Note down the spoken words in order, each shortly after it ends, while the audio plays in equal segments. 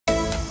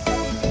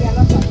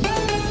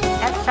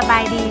สบา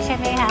ยดีใช่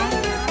ไหมคะ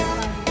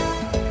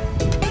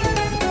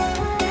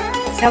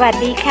สวัส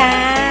ดีค่ะ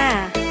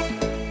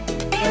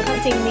ความ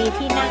จริงมี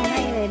ที่นั่งใ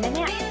ห้เลยนะเ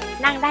นี่ย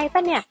นั่งได้ป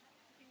ะเนี่ย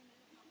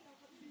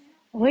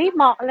อุ้ยเ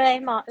หมาะเลย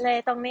เหมาะเลย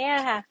ตรงเนี้ย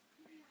ค่ะ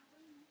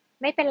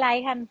ไม่เป็นไร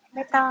ค่ะไ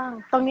ม่ต้อง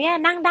ตรงเนี้ย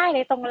นั่งได้เล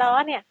ยตรงล้อ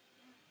เนี่ย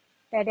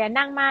แต่เดี๋ยว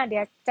นั่งมาเดี๋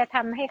ยวจะท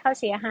ำให้เขา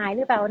เสียหายห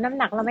รือเปล่าน้ำ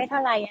หนักเราไม่เท่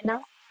าไหร่อะเนา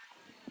ะ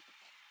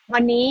วั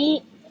นนี้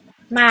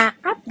มา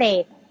อัปเด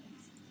ต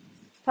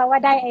เพราะว่า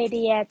ได้ไอเ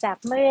ดียจาก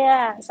เมื่อ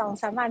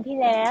2-3 วันที่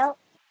แล้ว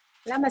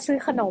มาซื้อ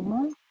ขนม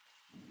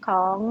ข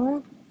อง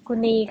คุณ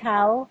นีเข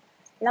า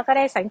แล้วก็ไ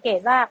ด้สังเกต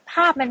ว่าภ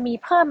าพมันมี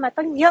เพิ่มมา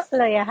ตั้งเยอะ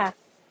เลยอะค่ะ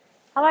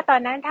เพราะว่าตอ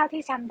นนั้นเท่า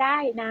ที่จำได้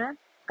นะ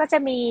ก็จะ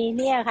มี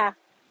เนี่ยค่ะ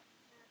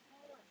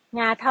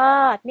งาทอ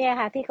ดเนี่ย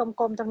ค่ะที่ก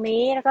ลมๆตรง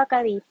นี้แล้วก็กะ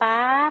หรี่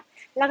ปั๊บ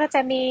แล้วก็จ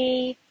ะมี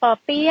ปอ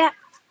เปี๊ยะ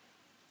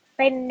เ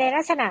ป็นใน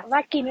ลักษณะว่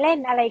ากินเล่น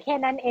อะไรแค่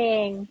นั้นเอ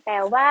งแต่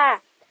ว่า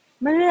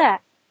เมื่อ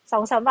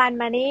2-3 วัน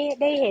มานี้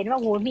ได้เห็นว่า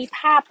โหมีภ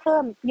าพเพิ่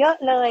มเยอะ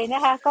เลยน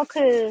ะคะก็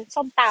คือ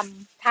ส้มต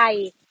ำไทย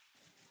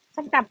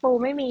ส้มตำปู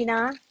ไม่มีเน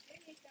าะ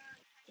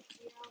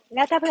แ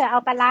ล้วถ้าเผื่อเอา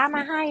ปลาร้าม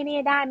าให้นี่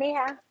ได้ไหมค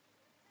ะ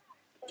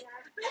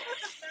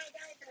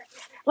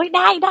อุ้ยไ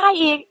ด้อีกไ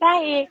ด้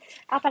อีก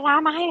เอาปลาร้า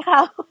มาให้เข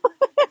า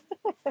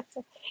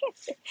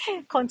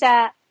คงจะ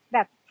แบ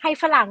บให้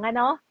ฝรั่งอะ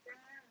เนาะ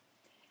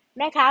แ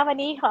ม่ค้าวัน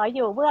นี้ขออ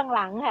ยู่เบื้องห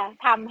ลังค่ะ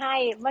ทำให้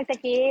เมื่อ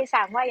กี้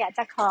สั่งว่าอยากจ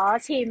ะขอ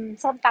ชิม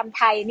ส้มตำไ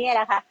ทยเนี่ยแห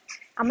ละค่ะ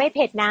เอาไม่เ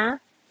ผ็ดนะ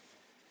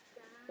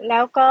แล้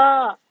วก็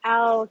เอา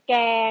แก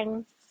ง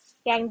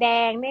แกงแด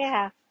งเนี่ย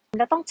ค่ะเ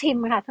ราต้องชิม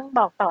ค่ะต้องบ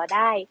อกต่อไ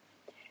ด้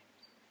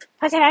เ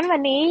พราะฉะนั้นวั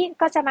นนี้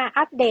ก็จะมา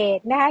อัปเดต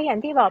นะคะอย่าง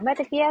ที่บอกเมื่อ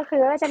กี้ก็คื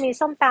อว่าจะมี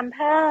ส้มตำเ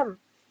พิ่ม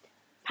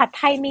ผัดไ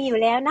ทยมีอยู่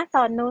แล้วนะต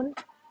อนนู้น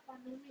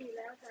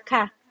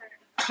ค่ะ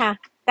ค่ะ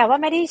แต่ว่า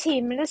ไม่ได้ชิ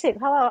มรู้สึก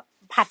เพราะว่า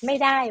ผัดไม่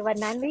ได้วัน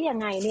นั้นหรือยัง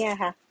ไงเนี่ย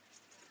ค่ะ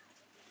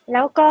แ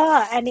ล้วก็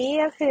อันนี้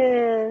ก็คือ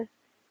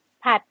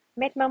ผัดเ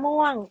ม็ดมะ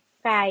ม่วง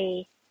ไก่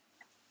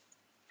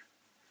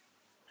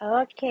โอ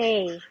เค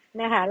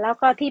นะคะแล้ว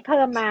ก็ที่เ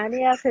พิ่มมาเ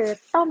นี่ยก็คือ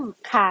ต้ม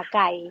ข่าไ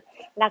ก่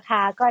ราค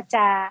าก็จ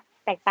ะ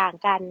แตกต่าง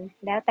กัน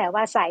แล้วแต่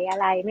ว่าใส่อะ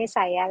ไรไม่ใ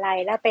ส่อะไร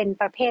แล้วเป็น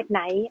ประเภทไห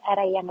นอะไ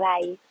รอย่างไร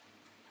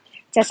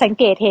จะสัง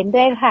เกตเห็น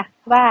ด้วยค่ะ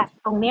ว่า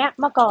ตรงเนี้ย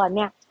เมื่อก่อนเ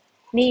นี่ย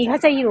นีเขา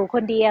จะอยู่ค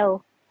นเดียว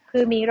คื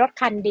อมีรถ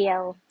คันเดียว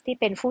ที่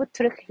เป็นฟู้ดท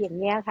รัคอย่าง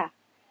เนี้ยค่ะ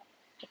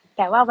แ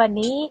ต่ว่าวัน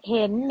นี้เ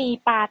ห็นมี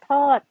ปลาท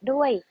อด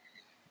ด้วย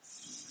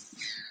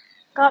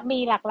ก็มี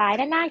หลากหลายแ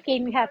ละน่ากิ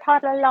นค่ะทอด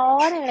ร้อ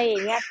นๆอะไรอย่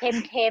างเงี้ยเ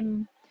ค็ม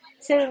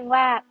ๆซึ่ง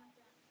ว่า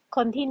ค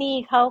นที่นี่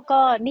เขา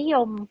ก็นิย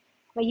ม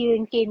มายื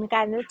นกินกั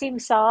นแล้วจิ้ม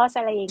ซอส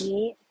อะไรอย่าง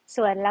นี้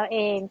ส่วนเราเอ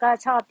งก็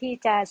ชอบที่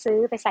จะซื้อ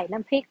ไปใส่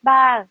น้ำพริก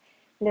บ้าง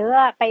หรือ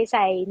ว่าไปใ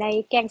ส่ใน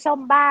แกงส้ม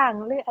บ้าง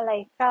หรืออะไร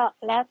ก็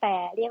แล้วแต่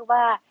เรียกว่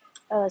า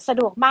สะ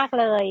ดวกมาก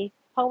เลย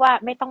เพราะว่า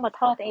ไม่ต้องมา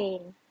ทอดเอง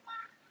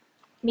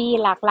มี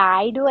หลากหลา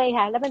ยด้วย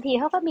ค่ะแล้วบางที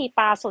เขาก็มีป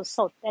ลาส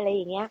ดๆอะไรอ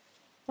ย่างเงี้ย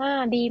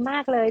ดีมา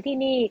กเลยที่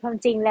นี่ความ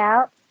จริงแล้ว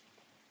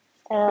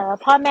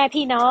พ่อแม่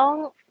พี่น้อง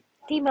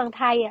ที่เมืองไ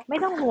ทยอ่ะไม่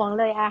ต้องห่วง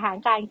เลยอาหาร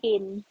การกิ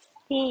น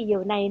ที่อ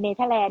ยู่ในเนเ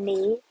ธอร์แลนด์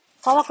นี้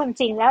เพราะว่าความ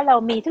จริงแล้วเรา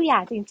มีทุกอย่า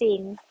งจริง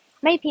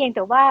ๆไม่เพียงแ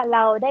ต่ว่าเร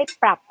าได้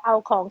ปรับเอา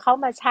ของเขา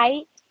มาใช้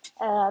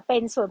เป็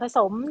นส่วนผส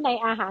มใน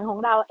อาหารของ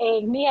เราเอง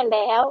เนี่ยแ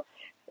ล้ว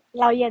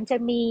เรายังจะ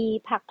มี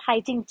ผักไทย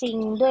จริง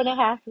ๆด้วยนะ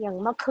คะอย่าง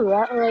มะเขือ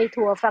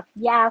ถั่วฝัก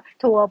ยาว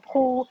ถั่ว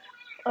พู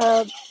เอ่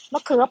อม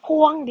ะเขือพ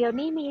วงเดี๋ยว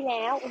นี้มีแ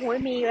ล้วโอ้โห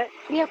มี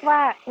เรียกว่า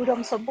อุดม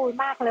สมบูรณ์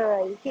มากเล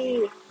ยที่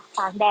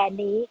ต่างแดน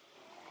นี้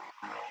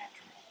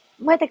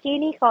เมื่อตะกี้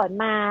นี่ก่อน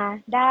มา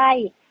ได้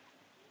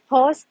โพ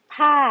สต์ภ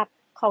าพ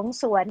ของ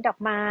สวนดอก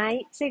ไม้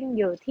ซึ่ง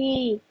อยู่ที่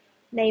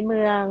ในเ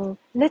มือง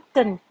ลิตเ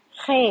ติล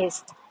เคส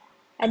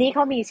อันนี้เข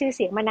ามีชื่อเ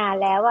สียงมานาน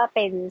แล้วว่าเ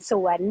ป็นส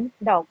วน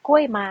ดอกกล้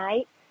วยไม้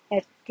แต่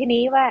ที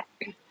นี้ว่า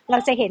เรา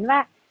จะเห็นว่า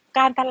ก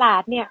ารตลา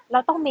ดเนี่ยเรา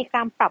ต้องมีก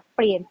ารปรับเป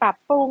ลี่ยนปรับ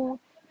ปรุง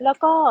แล้ว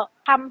ก็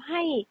ทำใ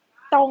ห้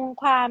ตรง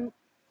ความ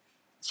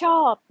ชอ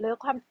บหรือ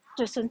ความ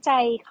จุดสนใจ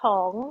ขอ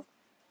ง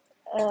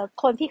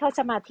คนที่เขาจ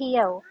ะมาเที่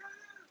ยว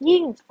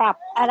ยิ่งปรับ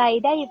อะไร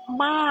ได้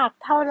มาก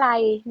เท่าไหร่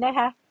นะค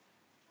ะ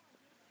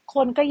ค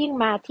นก็ยิ่ง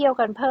มาเที่ยว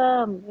กันเพิ่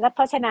มและเพ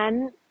ราะฉะนั้น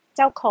เ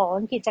จ้าของ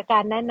กิจกา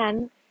รนั้น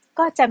ๆ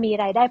ก็จะมี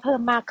รายได้เพิ่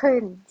มมากขึ้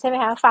นใช่ไหม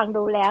คะฟัง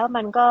ดูแล้ว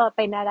มันก็เ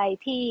ป็นอะไร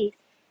ที่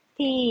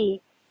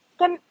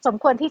ก็สม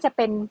ควรที่จะเ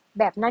ป็น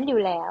แบบนั้นอ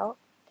ยู่แล้ว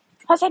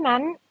เพราะฉะนั้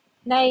น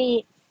ใน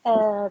เอ่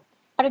อ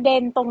ประเด็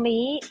นตรง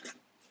นี้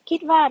คิด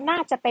ว่าน่า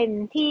จะเป็น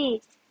ที่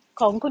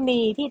ของคุณ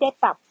นีที่ได้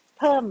ปรับ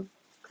เพิ่ม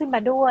ขึ้นม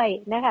าด้วย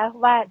นะคะ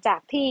ว่าจา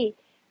กที่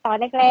ตอน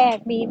แรก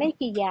ๆมีไม่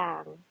กี่อย่า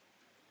ง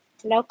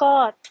แล้วก็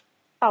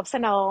ตอบส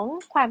นอง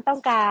ความต้อ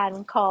งการ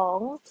ของ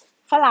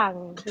ฝรั่ง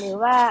หรือ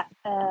ว่า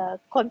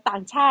คนต่า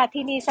งชาติ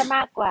ที่นี่ซะม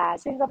ากกว่า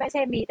ซึ่งก็ไม่ใ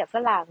ช่มีแต่ฝ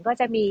รั่งก็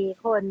จะมี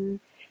คน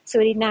สุ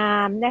รินา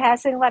มนะคะ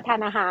ซึ่งว่าทา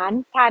นอาหาร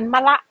ทานมะ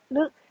ละห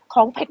รือข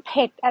องเ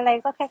ผ็ดๆอะไร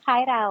ก็คล้า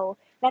ยๆเรา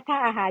และถ้า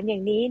อาหารอย่า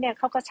งนี้เนี่ยเ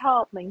ขาก็ชอ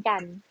บเหมือนกั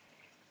น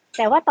แ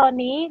ต่ว่าตอน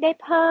นี้ได้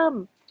เพิ่ม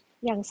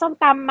อย่างส้ม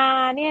ตำมา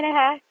เนี่ยนะค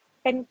ะ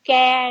เป็นแก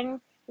ง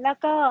แล้ว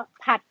ก็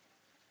ผัด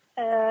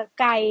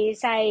ไก่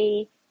ใส่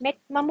เม็ด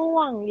มะม่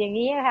วงอย่าง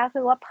นี้นะคะ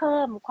คือว่าเพิ่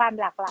มความ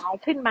หลากหลาย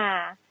ขึ้นมา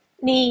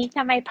นี่ท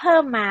ำไมเพิ่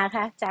มมาค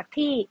ะจาก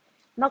ที่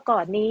เมื่อก่อ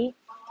นนี้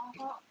อ๋อ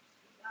ก็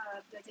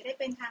เผื่อจะได้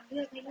เป็นทางเลื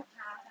อกให้ลูก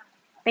ค้าค่ะ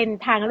เป็น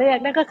ทางเลือก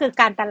นั่นก็คือ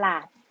การตลา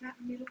ดถ้า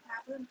มีลูกค้า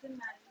เพิ่มขึ้น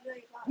มาเรื่อย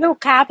ๆก็ลูก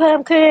ค้าเพิ่ม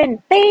ขึ้น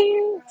ติ้ง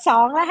สอ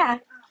งก็แล้วค่ะ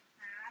เลย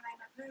หาอะไร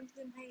มาเพิ่ม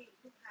ขึ้นให้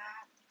ลูกค้า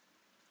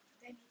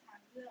ได้มีทา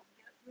งเลือกเ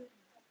ยอะขึ้น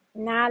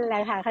นั่นแหล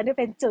ะค่ะเขาที่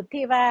เป็นจุด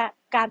ที่ว่า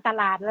การต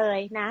ลาดเลย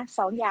นะส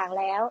องอย่าง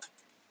แล้ว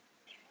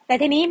แต่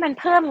ทีนี้มัน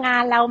เพิ่มงา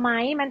นเราไหม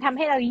มันทำใ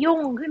ห้เรายุ่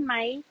งขึ้นไหม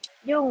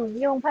ยุ่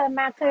งเพิ่ม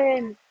มากขึ้น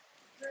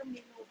เพิ่มเม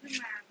นูขึ้น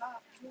มาก็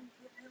ยุ่ง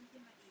ขึ้นเพิ่มขึ้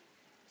นมาอีก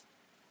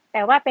แ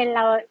ต่ว่าเป็นเ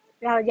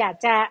ราอยาก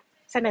จะ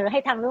เสนอให้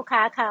ทางลูกค้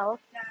าเขา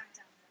ได้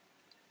จ้ะ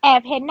แอ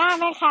บเห็นหน้า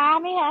แม่ค้า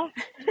ไหมคะ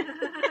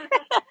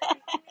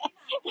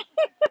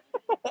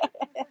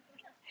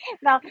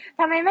บอกท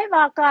ำไมไม่บ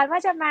อกก่อนว่า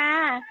จะมา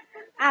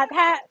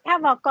ถ้า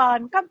บอกก่อน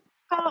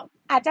ก็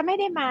อาจจะไม่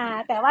ได้มา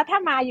แต่ว่าถ้า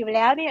มาอยู่แ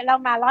ล้วเนี่ยเรา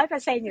มา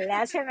100%อยู่แล้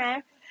วใช่ไหม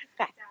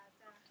จ้ะจ้ะ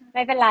ไ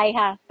ม่เป็นไร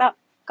ค่ะ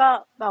ก็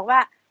บอกว่า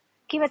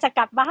คิดว่าจะก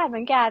ลับบ้านเหมื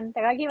อนกันแต่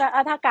ก็คิดว่า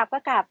ถ้ากลับก็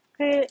กลับ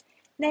คือ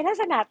ในลัก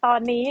ษณะตอน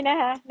นี้นะ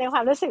คะในคว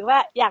ามรู้สึกว่า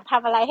อยากท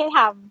ำอะไรให้ท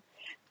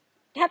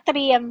ำถ้าเต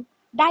รียม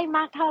ได้ม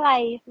ากเท่าไหร่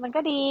มัน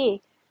ก็ดี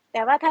แ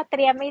ต่ว่าถ้าเต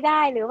รียมไม่ไ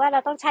ด้หรือว่าเรา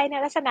ต้องใช้ใน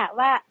ลักษณะ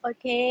ว่าโอ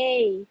เค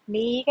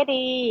มีก็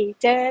ดี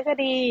เจอก็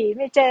ดีไ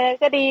ม่เจอ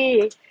ก็ดี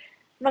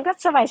มันก็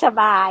ส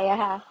บายอ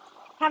ะค่ะ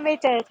ถ้าไม่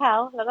เจอเขา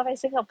เราก็ไป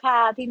ซื้อกับข้า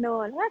วที่โน่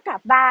นแล้วก็กลั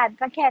บบ้าน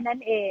ก็แค่นั้น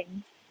เอง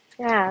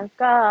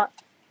ก็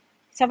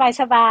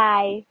สบา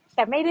ยๆแ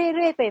ต่ไม่เ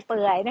รื่อยๆเ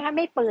ปื่อยๆนะคะไ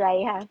ม่เปื่อย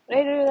ค่ะ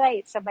เรื่อย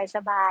ๆส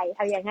บายๆเอ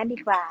าอย่างนั้นดี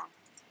กว่า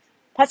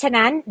เพราะฉะ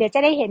นั้นเดี๋ยวจะ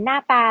ได้เห็นหน้า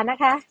ตานะ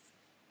คะ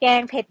แก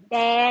งเผ็ดแด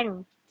ง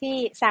ที่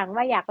สั่ง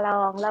ว่าอยากล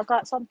องแล้วก็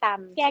ส้มต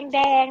ำแกงแด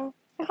ง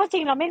ข้อจริ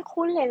งเราไม่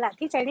คุ้นเลยล่ะ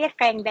ที่จะเรียก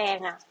แกงแดง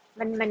อ่ะ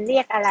มันเรี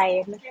ยกอะไร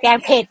แกง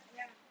เผ็ด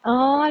อ๋อ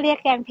เรียก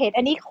แกงเผ็ด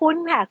อันนี้คุ้น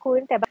ค่ะคุ้น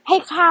แต่ให้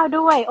ข้าว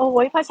ด้วยโอ้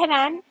ยเพราะฉะ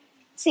นั้น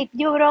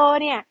10 ยูโร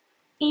เนี่ย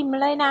อิ่ม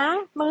เลยนะ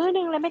มื้อห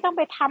นึ่งเลยไม่ต้องไ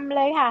ปทำเ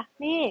ลยค่ะ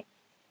นี่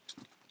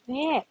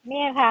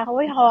ค่ะโ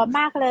อ้ยหอม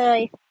มากเลย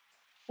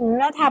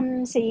แล้วท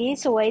ำสี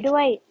สวยด้ว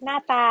ยหน้า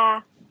ตา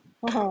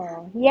โอ้โห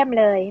เยี่ยม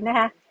เลยนะค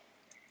ะ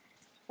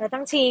เราต้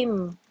องชิม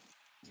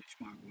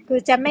คือ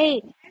จะไม่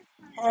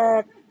เอ่อ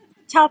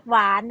ชอบหว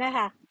านนะค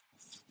ะ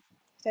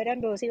จะต้อง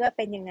ดูซิว่าเ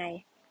ป็นยังไง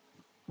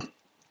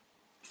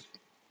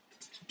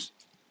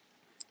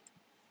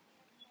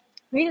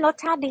วิรส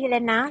ชาติดีเล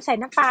ยนะใส่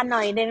น้ำตาลห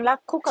น่อยนึงแล้ว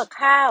คลุกกับ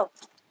ข้าว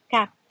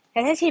ค่ะแต่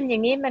ถ้าชิมอย่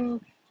างนี้มัน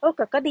โอ้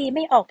ก็ดีไ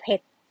ม่ออกเผ็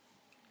ด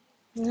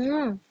อื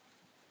ม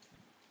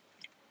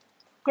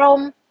กล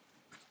ม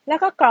แล้ว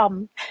ก็กล่อม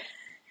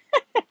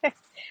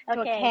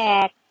ถั่วแข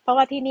กเพราะ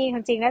ว่าที่นี่จ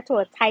ริงๆแล้วถั่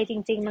วไทยจ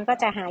ริงๆมันก็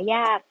จะหาย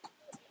าก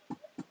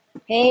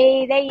เฮ้ย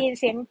ได้ยิน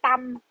เสียงต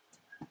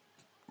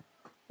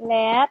ำแ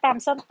ล้วต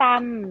ำส้มต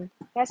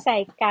ำแล้วใส่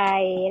ไก่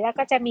แล้ว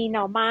ก็จะมีห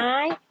น่อไ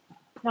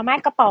ม้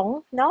กระป๋อง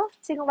เนาะ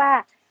ซึ่งว่า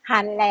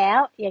หั่นแล้ว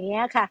อย่างเงี้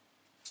ยค่ะ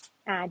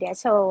เดี๋ยว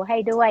โชว์ให้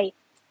ด้วย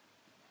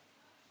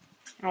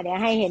เดี๋ยว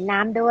ให้เห็นน้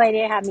ำด้วยเ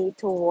นี่ยค่ะมี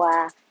ถั่ว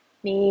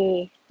มี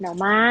หน่อ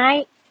ไม้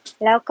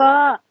แล้วก็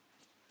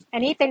อั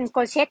นนี้เป็นโก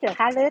เชตเหรอ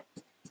คะหรือ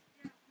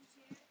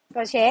โก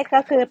เชต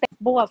ก็คือเป็น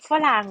บวบฝ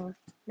รั่ง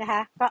นะค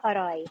ะก็อ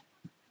ร่อย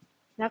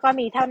แล้วก็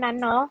มีเท่านั้น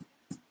เนาะ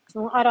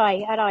อ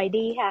ร่อย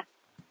ดีค่ะ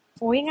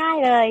อุ้ยง่าย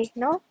เลย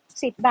เนาะ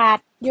10 บาท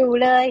อยู่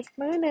เลย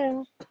มื้อหนึ่ง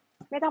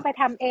ไม่ต้องไป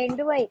ทำเอง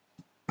ด้วย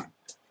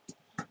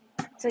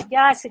สุดย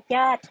อ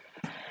ด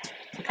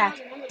ค่ะ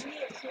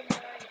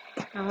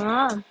อ๋อ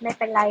ไม่เ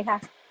ป็นไรค่ะ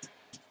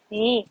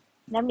นี่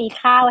แล้วมี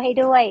ข้าวให้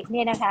ด้วยเ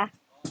นี่ยนะคะ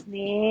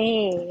นี่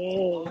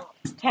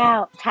ข้าว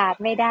ขาด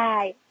ไม่ได้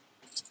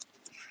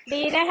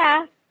ดีนะคะ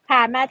ผ่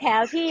านมาแถ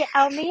วที่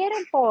อัลเมร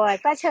นโปรด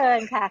ก็เชิญ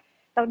ค่ะ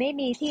ตรงนี้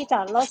มีที่จ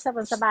อดรถ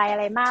สบายๆอะ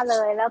ไรมากเล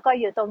ยแล้วก็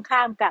อยู่ตรงข้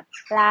ามกับ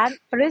ร้าน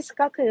บริส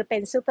ก็คือเป็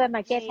นซูเปอร์ม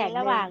าร์เก็ตแห่ง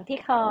ระหว่างที่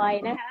คอย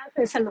นะคะก็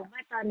คือสรุปว่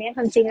าตอนนี้จ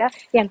ริงๆแล้ว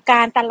อย่างก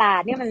ารตลา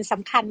ดเนี่ยมันส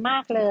ำคัญมา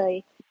กเลย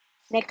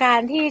ในการ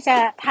ที่จะ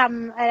ท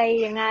ำอะไร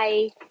ยังไง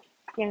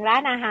อย่างร้า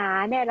นอาหาร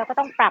เนี่ยเราก็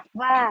ต้องปรับ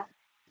ว่า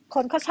ค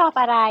นเขาชอบ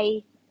อะไร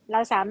เรา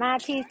สามารถ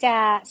ที่จะ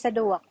สะ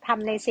ดวกท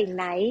ำในสิ่ง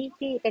ไหน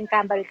ที่เป็นกา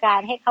รบริการ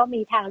ให้เขา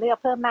มีทางเลือก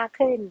เพิ่มมาก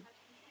ขึ้น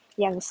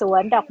อย่างสว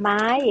นดอกไม้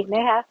อีกน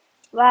ะคะ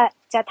ว่า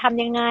จะท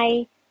ำยังไง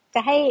จะ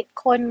ให้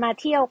คนมา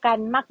เที่ยวกัน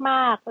ม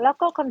ากๆแล้ว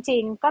ก็ความจริ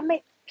งก็ไม่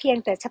เพียง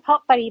แต่เฉพาะ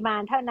ปริมา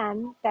ณเท่านั้น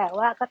แต่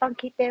ว่าก็ต้อง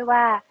คิดด้วยว่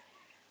า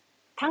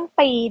ทั้ง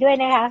ปีด้วย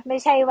นะคะไม่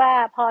ใช่ว่า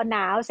พอหน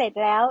าวเสร็จ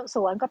แล้วส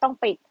วนก็ต้อง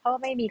ปิดเพราะ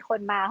ไม่มีคน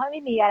มาเพราะไ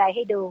ม่มีอะไรใ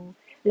ห้ดู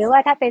หรือว่า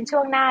ถ้าเป็นช่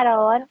วงหน้า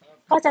ร้อน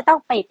ก็จะต้อง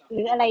ปิดห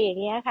รืออะไรอย่าง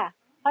เงี้ยค่ะ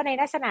เพราะใน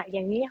ลักษณะอ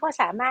ย่างนี้เขา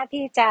สามารถ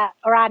ที่จะ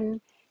รัน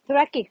ธุ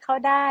รกิจเขา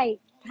ได้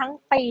ทั้ง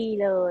ปี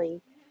เลย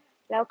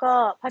แล้วก็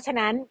เพราะฉะ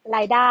นั้นร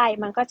ายได้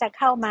มันก็จะ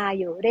เข้ามา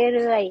อยู่เ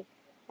รื่อย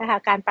ๆนะคะ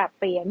การปรับ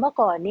เปลี่ยนเมื่อ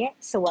ก่อนเนี้ย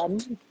สวน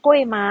กล้ว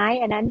ยไม้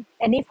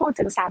อันนี้พูด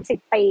ถึง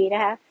30 ปีน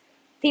ะคะ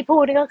ที่พู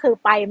ดนี่ก็คือ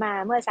ไปมา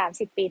เมื่อ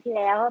30 ปีที่แ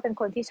ล้วเป็น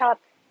คนที่ชอบ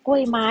กล้ว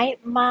ยไม้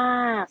ม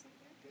าก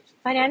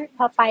เพราะฉะนั้นพ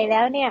อไปแล้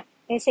วเนี่ย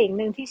ในสิ่งห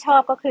นึ่งที่ชอ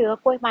บก็คือว่า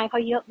กล้วยไม้เขา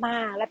เยอะม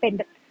ากและเป็น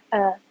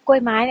กล้ว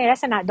ยไม้ในลัก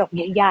ษณะดอก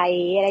ใหญ่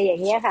ๆอะไรอย่า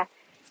งเงี้ยค่ะ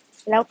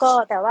แล้วก็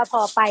แต่ว่าพ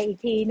อไปอีก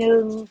ทีนึ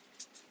ง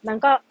มัน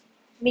ก็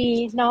มี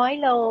น้อย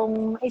ลง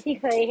ไอ้ที่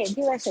เคยเห็น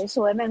ที่ว่าส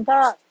วยๆมันก็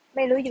ไ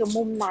ม่รู้อยู่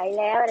มุมไหน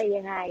แล้วอะไร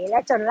ยังไงและ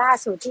จนล่า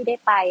สุดที่ได้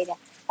ไปเนี่ย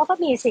เขาก็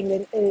มีสิ่ง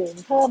อื่น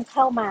ๆเพิ่มเ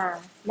ข้ามา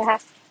นะคะ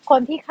ค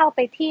นที่เข้าไป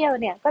เที่ยว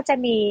เนี่ยก็จะ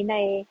มีใน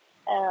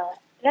เอ่อ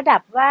ระดั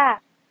บว่า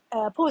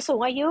ผู้สู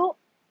งอายุ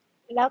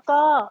แล้ว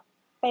ก็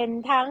เป็น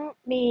ทั้ง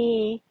มี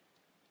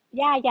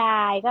ย่าย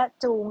ายก็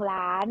จูงหล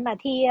านมา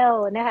เที่ยว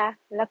นะคะ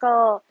แล้วก็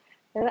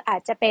หรืออา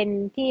จจะเป็น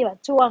ที่แบบ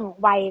ช่วง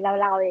วัย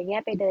เราๆอย่างเงี้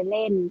ยไปเดินเ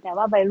ล่นแต่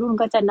ว่าวัยรุ่น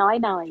ก็จะน้อย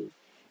หน่อย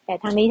แต่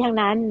ทางนี้ทาง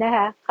นั้นนะค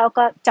ะเขา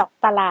ก็เจาะ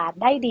ตลาด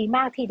ได้ดีม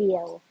ากทีเดี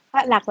ยวเพรา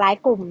ะหลากหลาย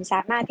กลุ่มส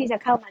ามารถที่จะ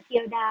เข้ามาเที่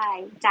ยวได้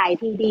จ่าย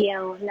ทีเดีย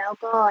วแล้ว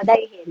ก็ได้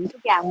เห็นทุ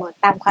กอย่างหมด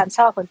ตามความช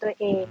อบของตัว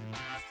เอง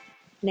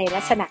ใน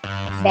ลักษณะ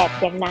แบบ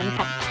อย่างนั้น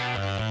ค่ะ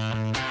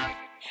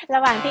ระ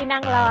หว่างที่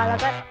นั่งรอแล้ว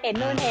ก็เห็น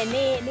นู่นเห็น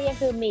นี่นี่ก็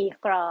คือหมี่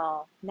กรอ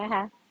บนะค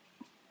ะ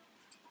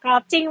กรอ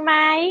บจริงไหม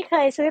เค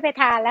ยซื้อไป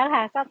ทานแล้ว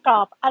ค่ะก็กร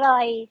อบอร่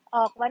อยอ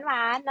อกหว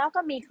านๆเนาะ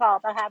ก็มีกรอบ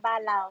อะค่ะบ้า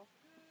นเรา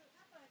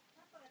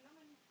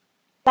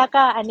แล้ว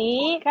ก็อันนี้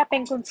ก็เป็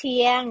นกุนเชี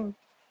ยง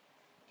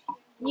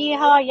ยี่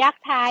ห้อยัก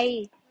ษ์ไทย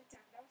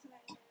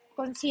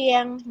กุนเชีย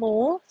งหมู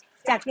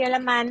จากเยอร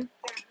มัน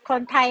ค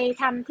นไทย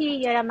ทำที่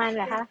เยอรมันเ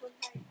หรอคะ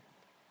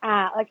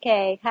โอเค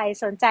ใคร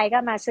สนใจก็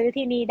มาซื้อ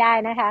ที่นี่ได้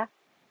นะคะ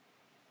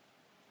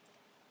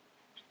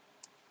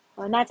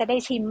น่าจะได้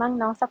ชิมมั่ง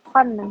เนาะสักท่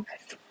อนหนึ่ง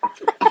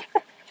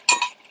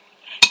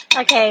โ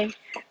อเค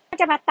ก็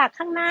จะมาตัก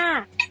ข้างหน้า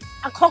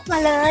เอาครกมา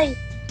เลย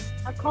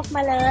เอาครกม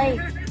าเลย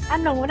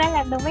หนูนั่นแหล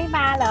ะหนูไม่ม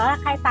าเหรอ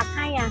ใครตักใ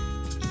ห้อ่ะ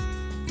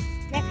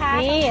นะคะ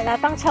นี่เรา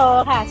ต้องโช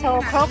ว์ค่ะโช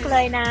ว์ครกเล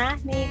ยนะ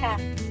นี่ค่ะ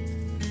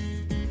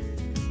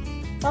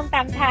ต้มต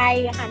ำไทย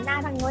หันหน้า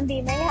ทางโน้นดี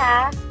ไหมคะ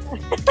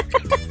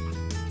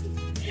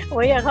โ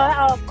อ้ยเดี๋ยวเขาเ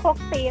อาครก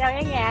ตีเราแ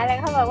ง่ๆเลย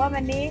เขาบอกว่า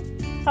วันนี้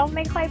เขาไ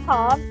ม่ค่อยพ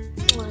ร้อม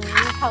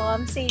พร้อม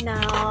สิเน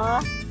าะ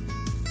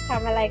ท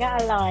ำอะไรก็อ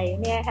ร่อย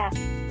เนี่ยค่ะ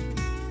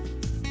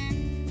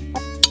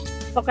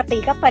ปกติ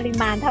ก็ปริ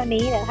มาณเท่า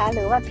นี้เหรอคะห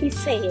รือว่าพิ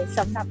เศษส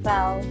ำหรับเร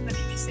า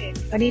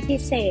วันนี้พิ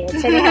เศษ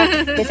ใช่ไหมคะ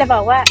เดี๋ยวจะบ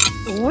อกว่า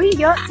อุ้ย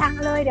เยอะจัง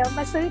เลยเดี๋ยว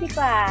มาซื้อดีก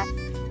ว่า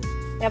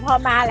แต่พอ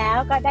มาแล้ว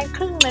ก็ได้ค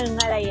รึ่งหนึ่ง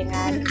อะไรอย่าง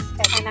นั้นแ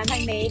ต่ทางนั้นทา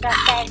งนี้ก็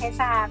แจ้งให้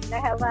ทราบน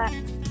ะคะว่า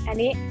อัน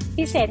นี้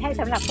พิเศษให้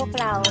สำหรับพวก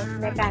เรา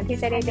ในการที่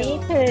จะได้นี้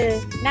คือ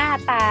หน้า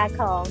ตา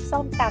ของส้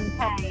มตำไ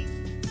ทย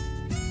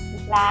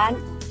ร้าน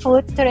ฟู้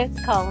ดทรัค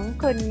ของ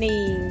คุณนี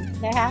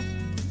นะคะ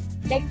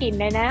ได้กลิ่น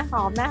เลยนะห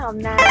อมนะหอม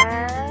นะ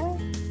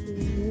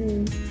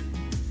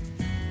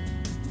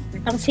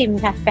ต้องชิม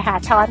ค่ะไปหา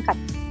ช้อนก่อน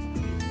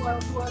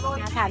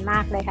น่าทานมา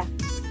กเลยค่ะ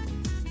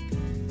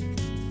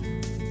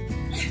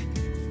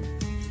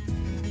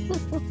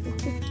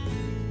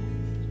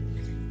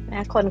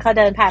คนเขาเ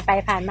ดินผ่านไป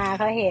ผ่านมาเ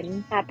ขาเห็น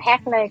แพ็ค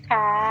เลย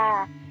ค่ะ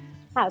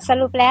ส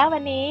รุปแล้ววั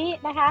นนี้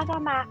นะคะก็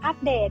มาอัป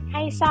เดตใ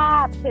ห้ทรา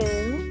บถึ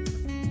ง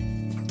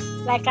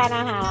รายการ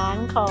อาหาร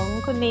ของ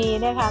คุณนี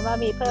นะคะว่า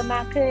มีเพิ่มม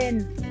ากขึ้น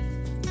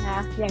นะ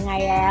ยังไง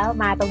แล้ว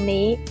มาตรง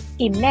นี้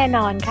อิ่มแน่น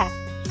อนค่ะ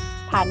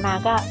ผ่านมา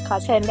ก็ขอ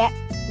เชิญแวะ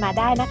มา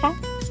ได้นะคะ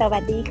สวั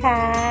สดีค่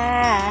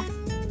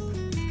ะ